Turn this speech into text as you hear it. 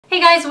Hey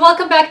guys,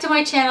 welcome back to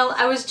my channel.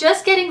 I was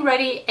just getting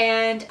ready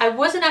and I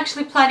wasn't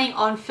actually planning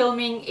on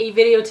filming a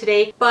video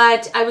today,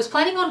 but I was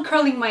planning on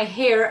curling my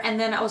hair, and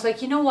then I was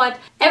like, you know what?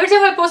 Every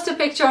time I post a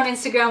picture on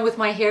Instagram with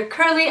my hair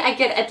curly, I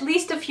get at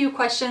least a few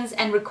questions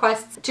and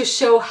requests to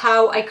show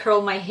how I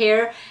curl my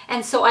hair.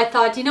 And so I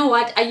thought, you know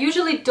what? I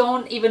usually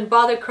don't even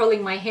bother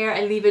curling my hair.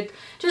 I leave it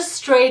just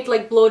straight,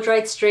 like blow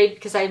dried straight,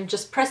 because I'm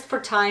just pressed for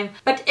time.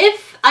 But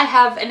if I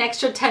have an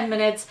extra 10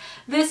 minutes,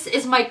 this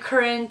is my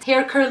current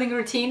hair curling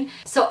routine.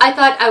 So I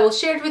thought I will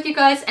share it with you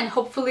guys and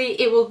hopefully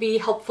it will be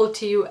helpful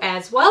to you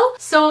as well.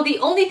 So the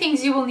only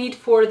things you will need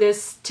for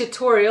this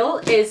tutorial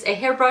is a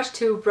hairbrush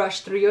to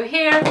brush through your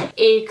hair,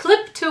 a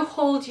clip to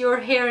hold your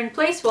hair in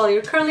place while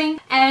you're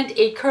curling, and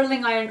a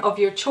curling iron of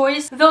your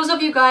choice. Those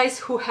of you guys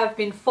who have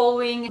been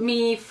following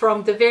me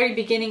from the very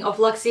beginning of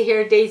Luxy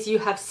Hair days, you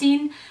have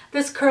seen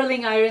this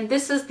curling iron.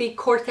 This is the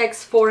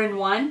Cortex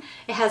 4-in-1.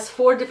 It has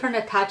 4 different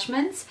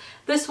attachments.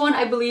 This one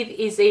I believe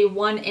is a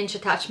 1-inch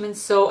attachment,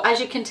 so as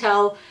you can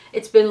tell,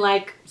 it's been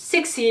like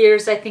 6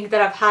 years I think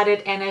that I've had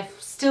it, and I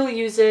still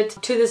use it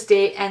to this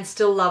day and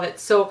still love it.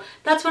 So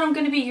that's what I'm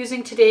going to be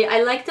using today.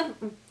 I like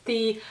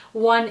the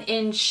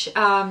 1-inch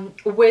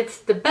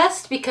width the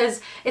best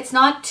because it's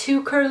not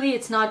too curly,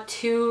 it's not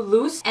too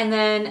loose, and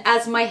then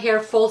as my hair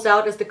folds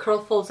out, as the curl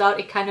folds out,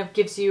 it kind of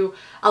gives you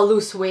a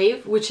loose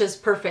wave, which is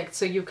perfect.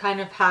 So you kind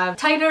of have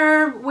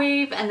tighter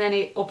wave and then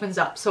it opens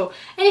up. So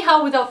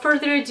anyhow, without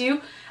further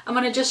ado, I'm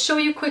gonna just show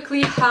you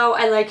quickly how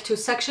I like to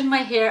section my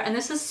hair, and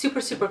this is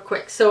super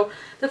quick. So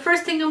the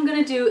first thing I'm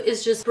gonna do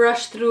is just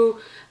brush through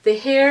the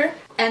hair,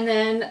 and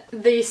then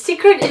the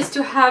secret is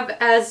to have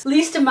as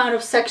least amount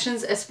of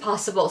sections as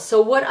possible.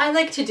 So what I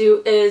like to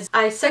do is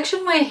I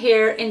section my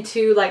hair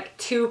into like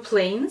 2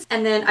 planes,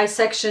 and then I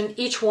section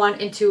each one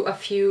into a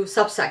few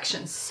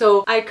subsections.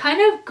 So I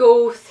kind of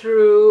go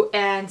through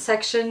and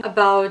section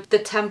about the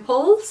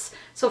temples.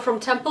 So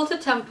from temple to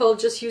temple,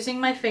 just using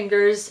my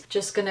fingers,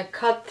 just gonna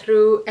cut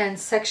through and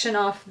section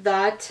off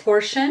that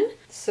portion.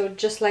 So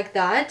just like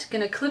that,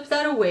 gonna clip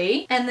that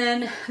away. And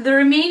then the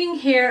remaining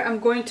hair I'm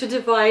going to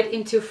divide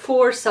into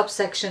 4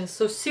 subsections.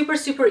 So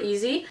super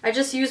easy. I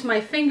just use my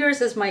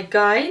fingers as my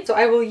guide. So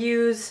I will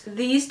use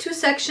these 2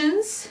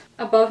 sections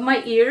above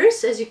my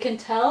ears. As you can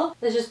tell,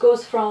 it just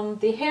goes from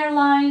the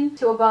hairline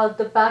to about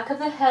the back of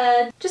the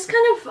head. Just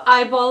kind of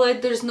eyeball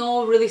it, there's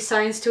no really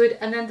science to it.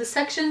 And then the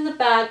section in the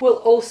back will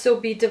also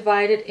be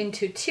divided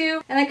into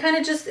 2. And I kind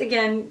of just,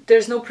 again,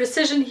 there's no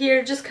precision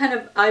here, just kind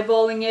of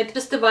eyeballing it,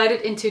 just divide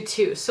it into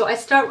 2. So I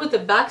start with the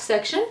back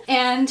section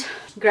and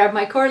grab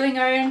my curling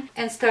iron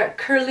and start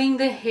curling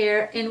the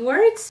hair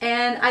inwards.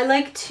 And I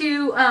like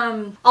to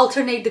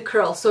alternate the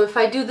curl. So if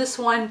I do this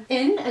one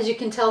in, as you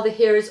can tell, the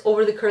hair is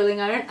over the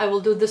curling iron, I will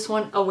do this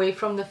one away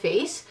from the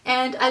face.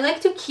 And I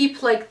like to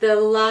keep like the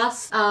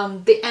last,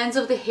 the ends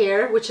of the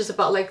hair, which is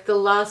about like the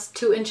last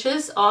 2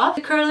 inches off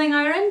the curling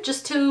iron,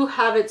 just to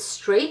have it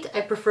straight.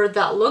 I prefer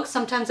that look.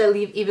 Sometimes I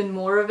leave even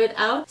more of it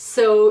out.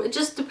 So it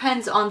just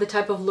depends on the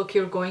type of look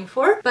you're going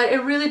for. But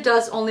it really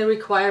does only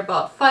require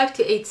about 5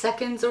 to 8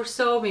 seconds or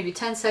so, maybe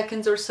 10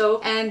 seconds or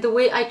so. And the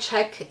way I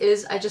check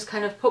is I just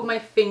kind of put my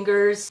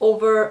fingers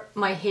over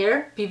my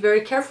hair. Be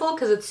very careful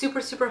because it's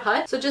super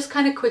hot. So just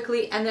kind of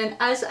quickly, and then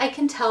as I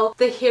can tell,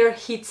 the hair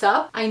heats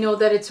up, I know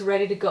that it's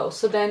ready to go.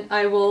 So then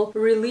I will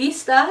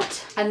release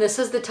that, and this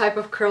is the type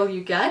of curl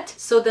you get.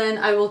 So then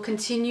I will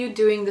continue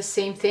doing the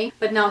same thing,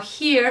 but now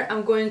here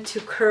I'm going to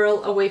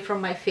curl away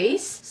from my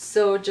face.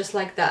 So just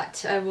like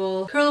that, I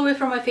will curl away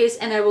from my face,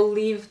 and I will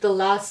leave the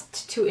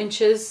last 2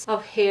 inches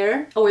of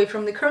hair away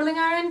from the curling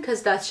iron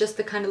because that's just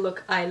the kind of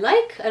look I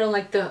like. I don't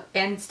like the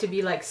ends to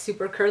be like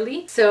super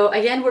curly. So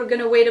again, we're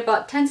gonna wait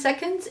about 10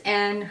 seconds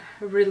and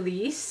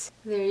release.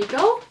 There you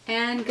go.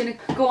 And gonna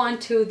go on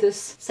to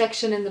this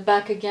section in the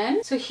back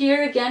again. So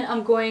here again,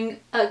 I'm going,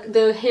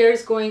 the hair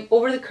is going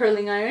over the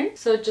curling iron.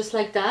 So just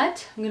like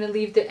that, I'm gonna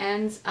leave the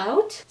ends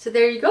out. So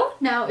there you go.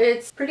 Now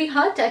it's pretty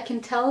hot. I can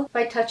tell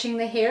by touching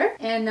the hair,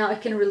 and now I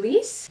can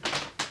release.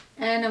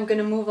 And I'm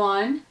gonna move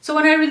on. So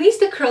when I release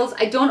the curls,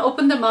 I don't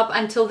open them up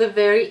until the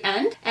very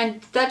end, and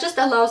that just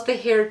allows the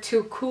hair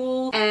to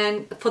cool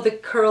and for the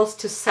curls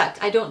to set.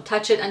 I don't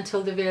touch it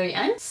until the very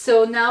end.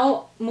 So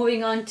now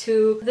moving on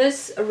to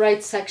this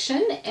right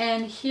section,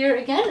 and here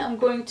again I'm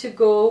going to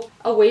go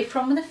away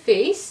from the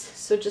face.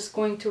 So just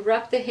going to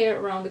wrap the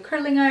hair around the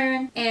curling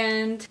iron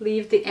and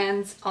leave the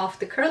ends off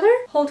the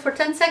curler. Hold for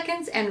 10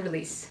 seconds and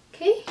release.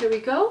 Okay, here we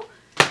go.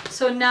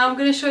 So now I'm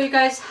going to show you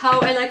guys how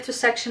I like to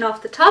section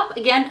off the top.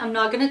 Again, I'm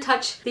not going to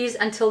touch these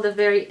until the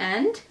very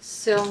end.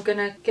 So I'm going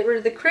to get rid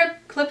of the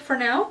clip for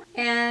now.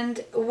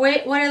 And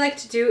what I like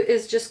to do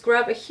is just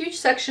grab a huge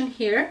section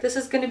here. This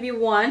is going to be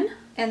 1.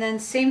 And then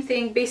same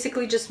thing,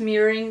 basically just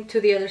mirroring to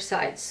the other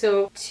side.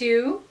 So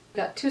 2.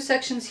 Got 2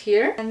 sections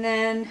here, and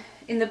then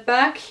in the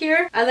back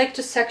here, I like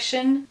to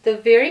section the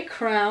very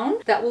crown.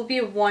 That will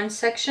be one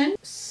section.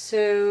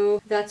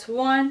 So that's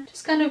one.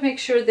 Just kind of make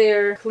sure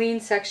they're clean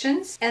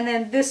sections. And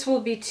then this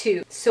will be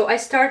two. So I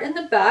start in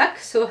the back.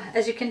 So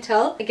as you can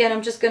tell, again,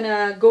 I'm just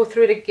gonna go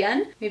through it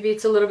again. Maybe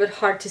it's a little bit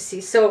hard to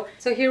see. So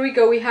here we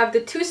go. We have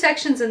the two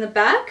sections in the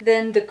back,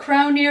 then the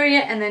crown area,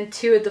 and then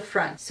two at the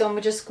front. So I'm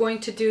just going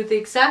to do the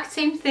exact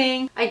same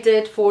thing I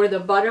did for the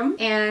bottom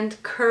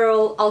and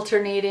curl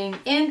alternating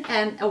in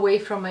and away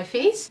from my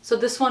face. So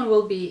this one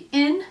will be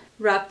in,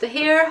 wrap the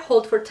hair,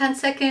 hold for 10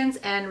 seconds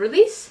and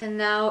release. And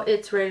now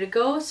it's ready to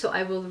go. So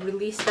I will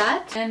release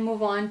that and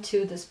move on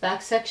to this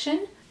back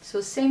section.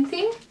 So same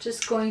thing,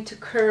 just going to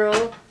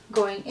curl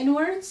going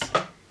inwards,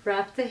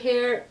 wrap the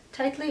hair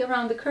tightly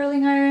around the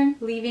curling iron,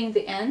 leaving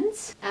the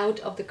ends out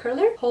of the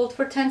curler. Hold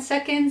for 10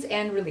 seconds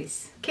and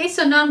release. Okay,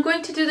 so now I'm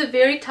going to do the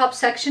very top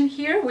section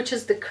here, which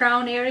is the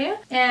crown area.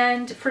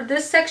 And for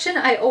this section,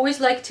 I always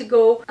like to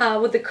go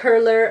with the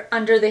curler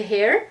under the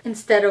hair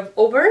instead of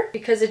over,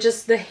 because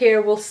the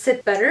hair will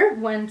sit better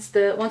once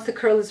the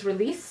curl is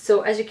released.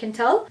 So as you can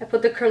tell, I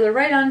put the curler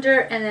right under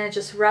and then I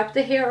just wrap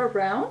the hair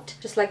around,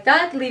 just like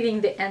that,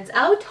 leaving the ends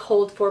out.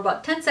 Hold for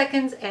about 10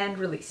 seconds and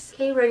release.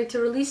 Okay, ready to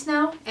release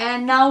now.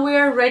 And now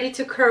we're ready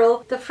to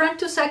curl the front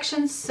two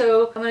sections.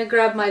 So I'm going to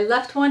grab my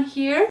left one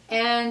here,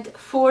 and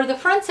for the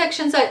front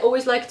sections I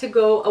always like to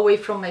go away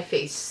from my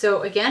face.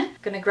 So again,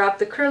 I'm going to grab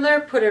the curler,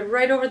 put it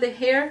right over the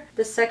hair,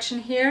 this section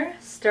here,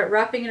 start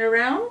wrapping it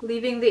around,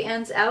 leaving the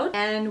ends out,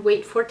 and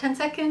wait for 10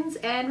 seconds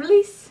and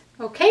release.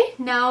 Okay,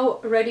 now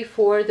ready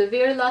for the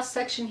very last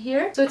section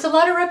here. So it's a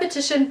lot of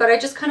repetition, but I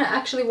just kind of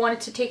actually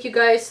wanted to take you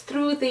guys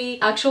through the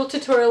actual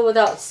tutorial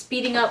without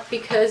speeding up,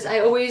 because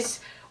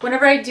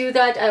whenever I do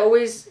that, I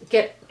always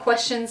get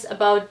questions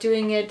about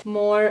doing it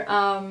more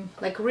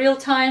like real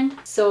time.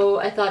 So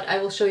I thought I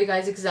will show you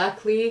guys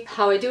exactly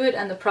how I do it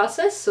and the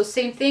process. So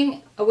same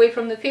thing, away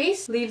from the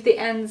face, leave the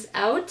ends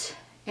out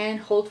and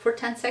hold for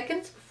 10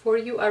 seconds before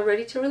you are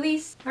ready to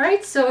release. All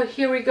right, so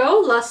here we go.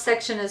 Last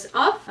section is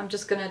off. I'm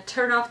just gonna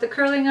turn off the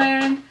curling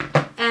iron.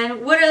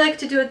 And what I like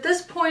to do at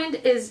this point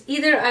is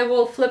either I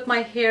will flip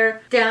my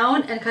hair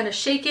down and kind of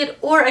shake it,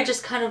 or I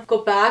just kind of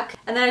go back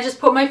and then I just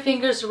put my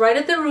fingers right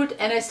at the root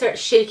and I start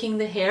shaking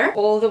the hair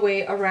all the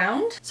way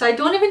around. So I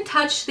don't even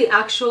touch the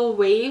actual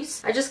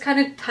waves. I just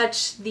kind of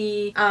touch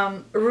the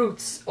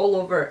roots all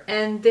over,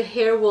 and the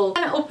hair will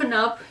kind of open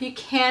up. You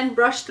can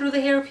brush through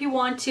the hair if you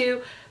want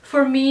to.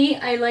 For me,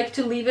 I like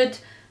to leave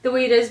it the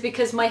way it is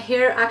because my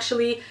hair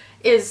actually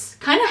is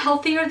kind of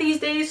healthier these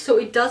days, so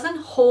it doesn't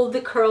hold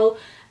the curl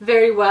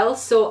very well.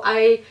 So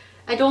I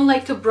don't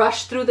like to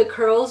brush through the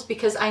curls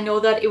because I know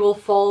that it will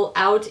fall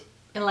out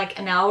in like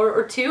an hour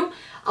or two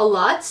a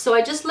lot. So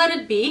I just let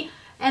it be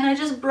and I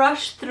just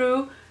brush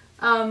through,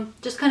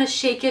 just kind of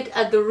shake it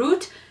at the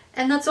root,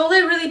 and that's all I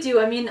really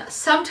do. I mean,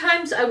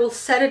 sometimes I will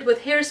set it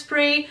with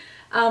hairspray.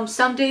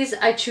 Some days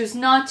I choose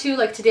not to,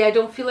 like today I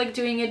don't feel like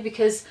doing it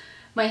because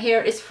my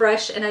hair is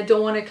fresh and I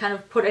don't want to kind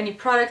of put any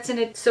products in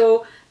it.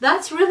 So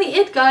that's really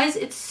it, guys.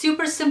 It's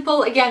super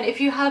simple. Again,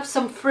 if you have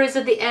some frizz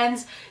at the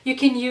ends, you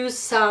can use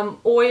some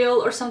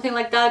oil or something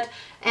like that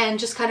and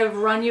just kind of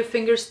run your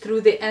fingers through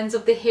the ends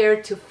of the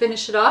hair to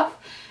finish it off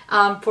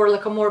for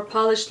like a more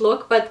polished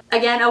look. But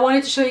again, I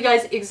wanted to show you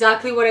guys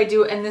exactly what I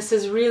do, and this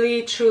is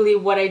really truly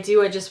what I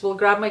do. I just will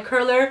grab my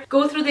curler,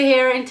 go through the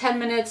hair in 10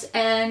 minutes,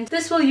 and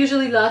this will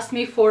usually last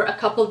me for a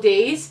couple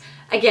days.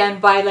 Again,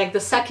 by like the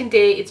second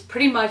day, it's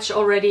pretty much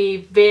already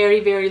very,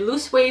 very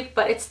loose wave,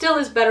 but it still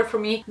is better for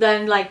me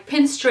than like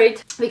pin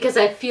straight, because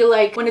I feel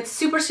like when it's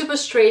super, super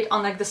straight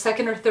on like the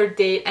second or third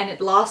day and it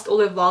lost all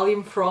the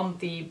volume from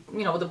the,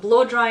 the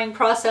blow drying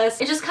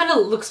process, it just kind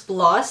of looks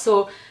blah.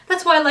 So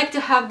that's why I like to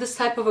have this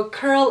type of a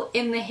curl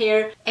in the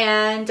hair,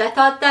 and I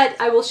thought that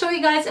I will show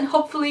you guys and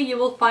hopefully you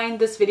will find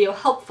this video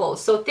helpful.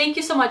 So thank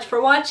you so much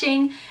for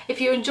watching. If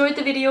you enjoyed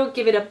the video,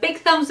 give it a big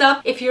thumbs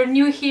up. If you're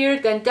new here,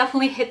 then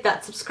definitely hit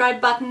that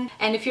subscribe button,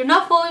 and if you're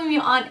not following me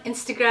on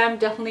Instagram,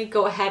 definitely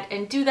go ahead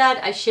and do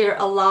that. I share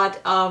a lot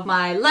of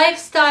my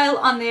lifestyle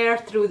on there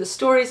through the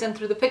stories and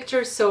through the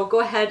pictures, so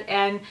go ahead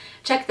and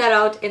check that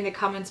out in the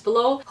comments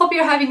below. Hope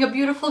you're having a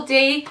beautiful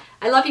day.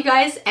 I love you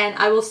guys, and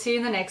I will see you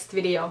in the next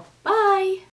video. Bye!